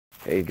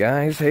Hey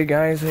guys, hey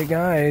guys, hey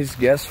guys,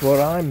 guess what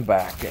I'm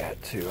back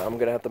at too? I'm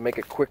gonna have to make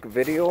a quick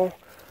video.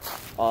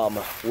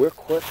 Real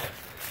quick.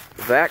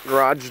 That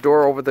garage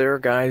door over there,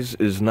 guys,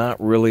 is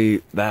not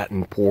really that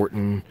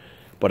important,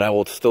 but I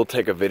will still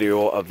take a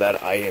video of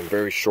that. I am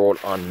very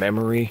short on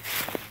memory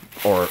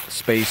or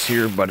space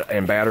here,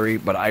 and battery,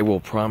 but I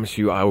will promise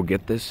you I will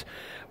get this.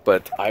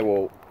 But I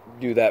will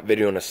do that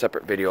video in a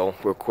separate video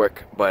real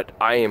quick, but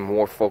I am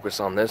more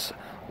focused on this.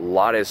 A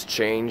lot has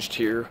changed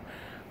here.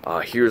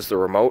 Here's the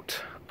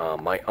remote.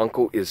 My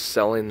uncle is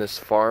selling this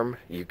farm.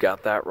 You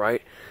got that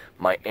right.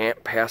 My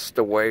aunt passed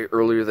away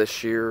earlier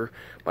this year.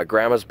 My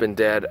grandma's been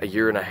dead a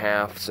year and a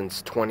half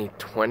since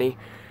 2020.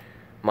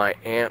 My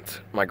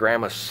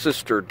grandma's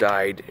sister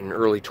died in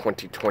early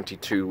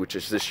 2022, which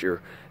is this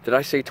year. Did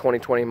I say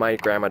 2020? My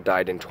grandma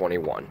died in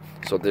 21.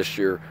 So this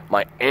year,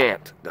 my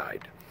aunt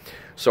died.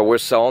 So we're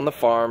selling the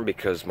farm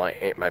because my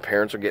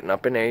parents are getting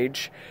up in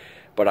age.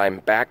 But I'm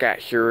back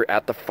here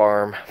at the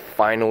farm,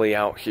 finally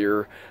out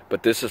here.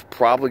 But this is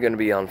probably going to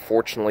be,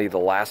 unfortunately, the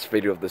last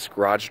video of this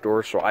garage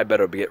door. So I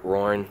better get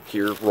rolling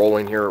here,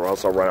 or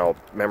else I'll run out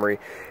of memory.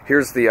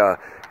 Here's the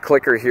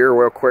clicker here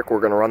real quick.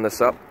 We're going to run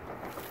this up.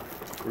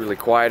 Really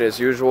quiet as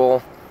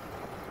usual.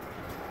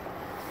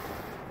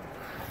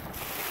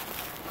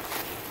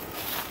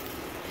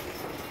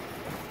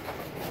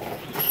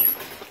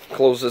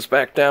 Close this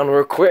back down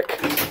real quick.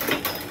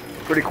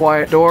 Pretty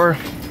quiet door.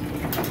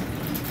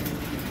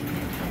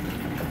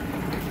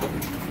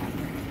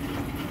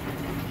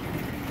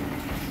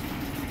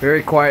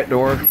 Very quiet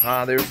door.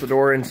 There's the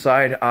door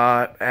inside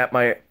at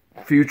my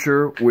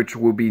future, which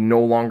will be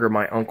no longer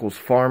my uncle's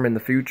farm in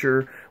the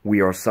future. We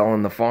are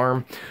selling the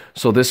farm.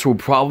 So this will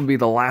probably be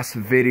the last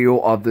video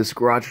of this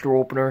garage door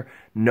opener.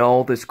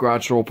 No, this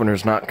garage door opener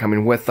is not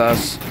coming with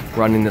us.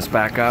 Running this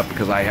back up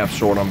because I have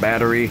short on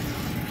battery.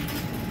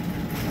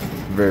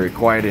 Very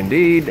quiet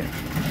indeed.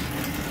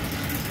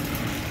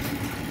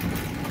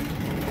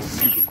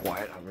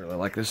 I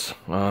like this.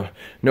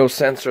 No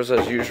sensors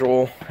as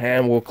usual,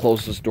 and we'll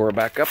close this door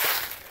back up.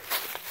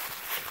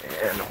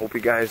 And hope you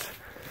guys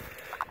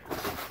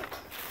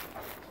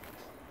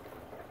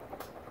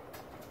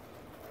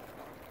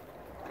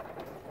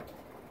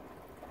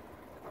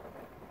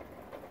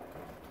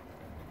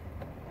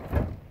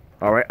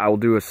Alright, I will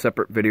do a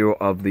separate video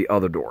of the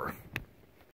other door.